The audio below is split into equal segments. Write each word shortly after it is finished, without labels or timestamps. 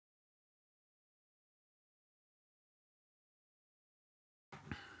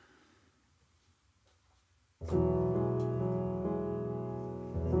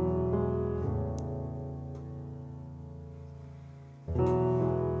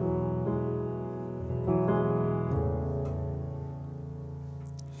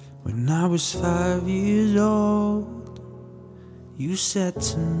When I was 5 years old, you said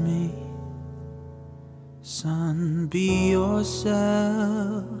to me, son, be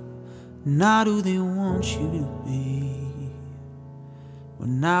yourself, not who they want you to be.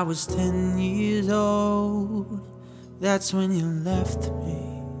 When I was 10 years old, that's when you left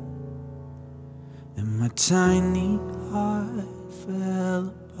me, and my tiny heart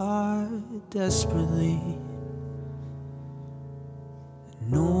fell apart desperately.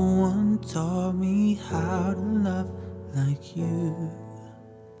 No one taught me how to love like you.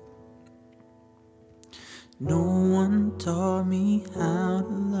 No one taught me how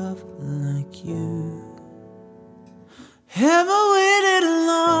to love like you. Haven't waited a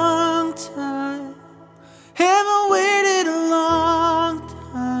long time. Haven't waited a long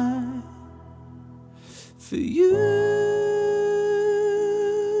time for you.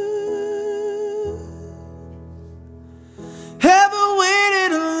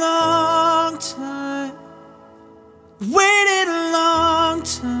 Waited a long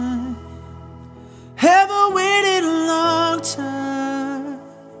time. Haven't waited a long time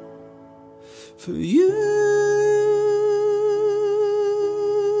for you.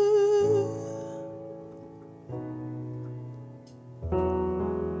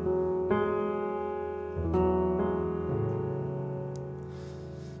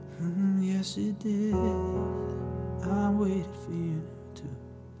 Yes, it did. I waited for you too.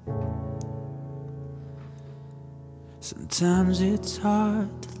 Sometimes it's hard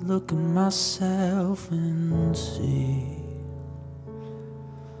to look at myself and see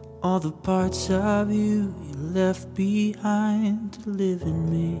all the parts of you you left behind to live in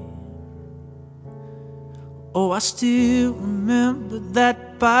me. Oh, I still remember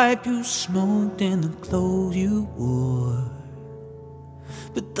that pipe you smoked and the clothes you wore.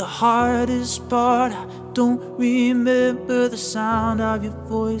 But the hardest part, I don't remember the sound of your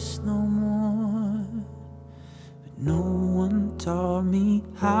voice no more. But no one taught me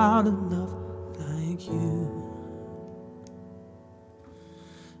how to love like you.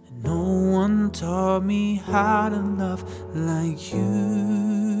 And no one taught me how to love like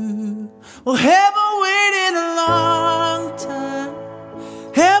you. Well, haven't waited a long time.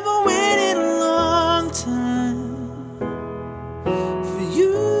 Haven't waited a long time for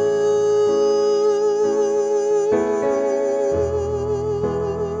you.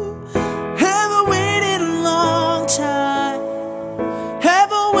 Haven't waited a long time.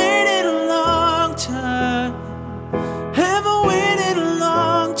 Haven't waited a long time. Haven't waited a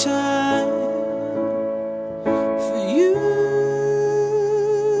long time for you.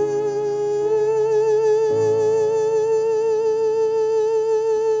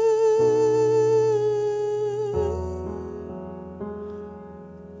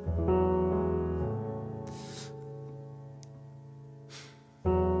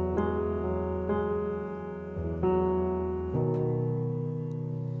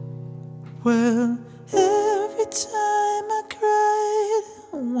 Well, every time I cried,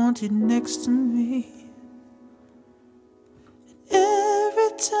 I want you next to me. And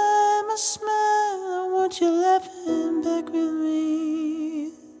every time I smile, I want you laughing back with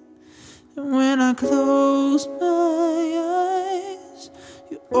me. And when I close my eyes,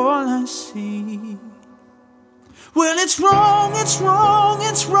 you're all I see. Well, it's wrong, it's wrong,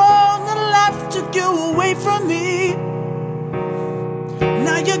 it's wrong that life took you away from me.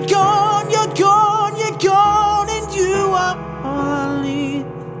 Now you're gone, you're gone, you're gone, and you are all I need.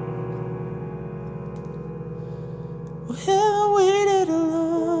 Well, haven't waited a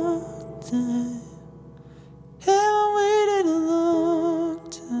long time. Haven't waited a long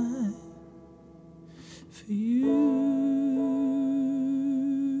time for you.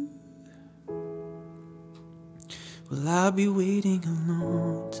 Well, I'll be waiting a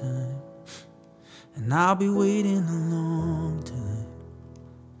long time, and I'll be waiting a long time.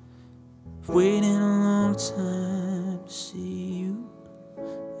 Waiting a long time to see you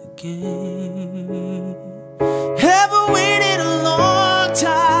again.